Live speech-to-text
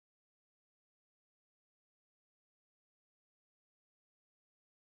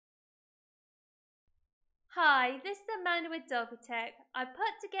Hi, this is Amanda with Dolphitec. I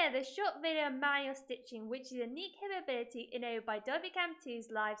put together a short video on manual stitching, which is a unique capability enabled by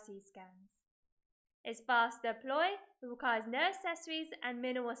dolphicam2's live C-scans. It's fast to deploy, it requires no accessories and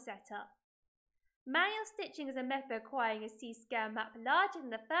minimal setup. Manual stitching is a method requiring a C-scan map larger than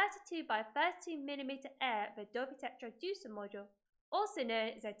the 32 by 32mm area of a Dolphitec transducer module, also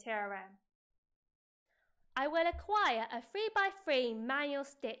known as a TRM. I will acquire a 3x3 manual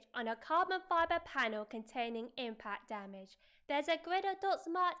stitch on a carbon fibre panel containing impact damage. There's a grid of dots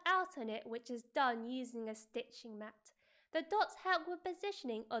marked out on it, which is done using a stitching mat. The dots help with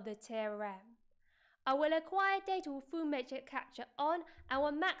positioning of the TRM. I will acquire data with full matrix capture on and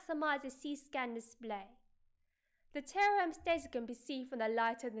will maximise the C-scan display. The TRM status can be seen from the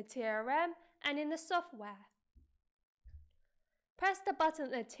light of the TRM and in the software. Press the button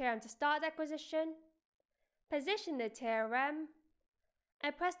on the TRM to start the acquisition. Position the TRM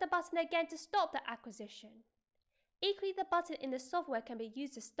and press the button again to stop the acquisition. Equally, the button in the software can be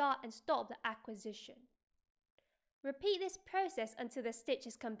used to start and stop the acquisition. Repeat this process until the stitch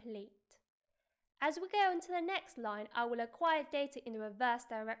is complete. As we go into the next line, I will acquire data in the reverse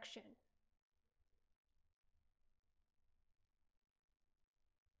direction.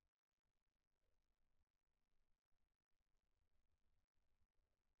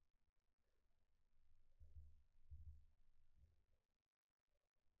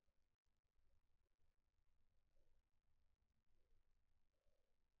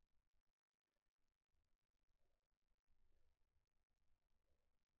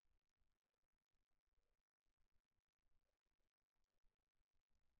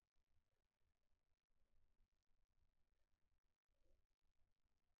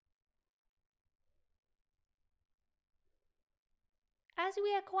 As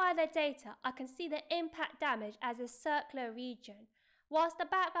we acquire the data, I can see the impact damage as a circular region, whilst the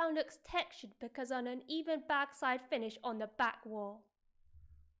background looks textured because of an uneven backside finish on the back wall.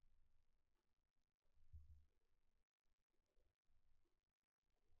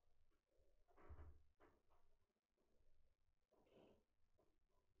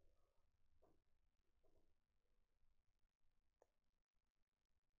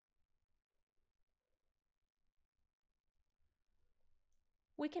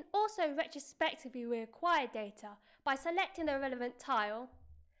 We can also retrospectively reacquire data by selecting the relevant tile,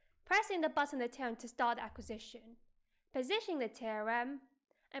 pressing the button on the TRM to start the acquisition, positioning the TRM,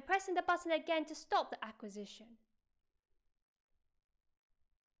 and pressing the button again to stop the acquisition.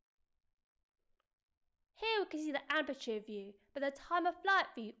 Here we can see the aperture view, but the time of flight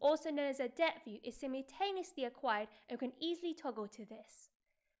view, also known as a depth view, is simultaneously acquired and we can easily toggle to this.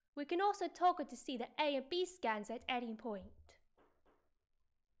 We can also toggle to see the A and B scans at any point.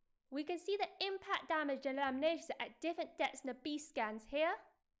 We can see the impact damage and laminations at different depths in the B scans here,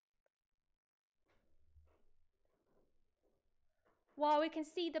 while we can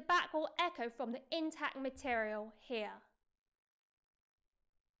see the back wall echo from the intact material here.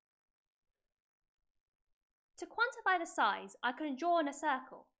 To quantify the size, I can draw on a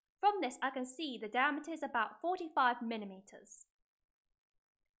circle. From this, I can see the diameter is about 45mm.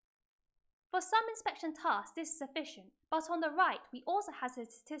 For some inspection tasks, this is sufficient, but on the right, we also have the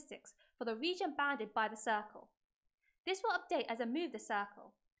statistics for the region bounded by the circle. This will update as I move the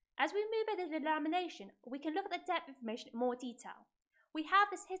circle. As we move into the lamination, we can look at the depth information in more detail. We have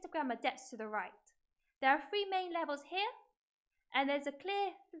this histogram of depths to the right. There are 3 main levels here, and there's a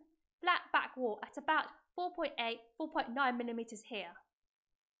clear flat back wall at about 4.8, 4.9mm here.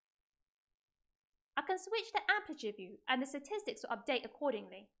 I can switch to aperture view and the statistics will update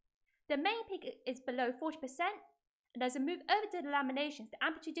accordingly. The main peak is below 40%, and as I move over to the laminations, the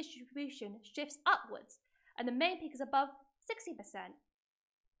amplitude distribution shifts upwards, and the main peak is above 60%.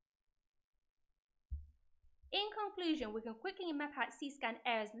 In conclusion, we can quickly map out C-scan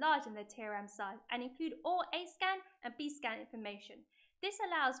areas larger than the TRM size and include all A-scan and B-scan information. This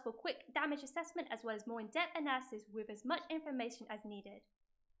allows for quick damage assessment as well as more in-depth analysis with as much information as needed.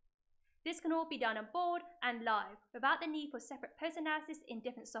 This can all be done on board and live without the need for separate post-analysis in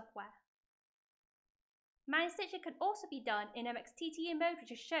different software. Manual stitching can also be done in MXTTU mode,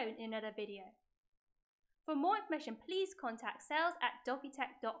 which is shown in another video. For more information, please contact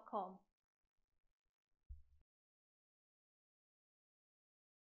sales@dolphicam2.com.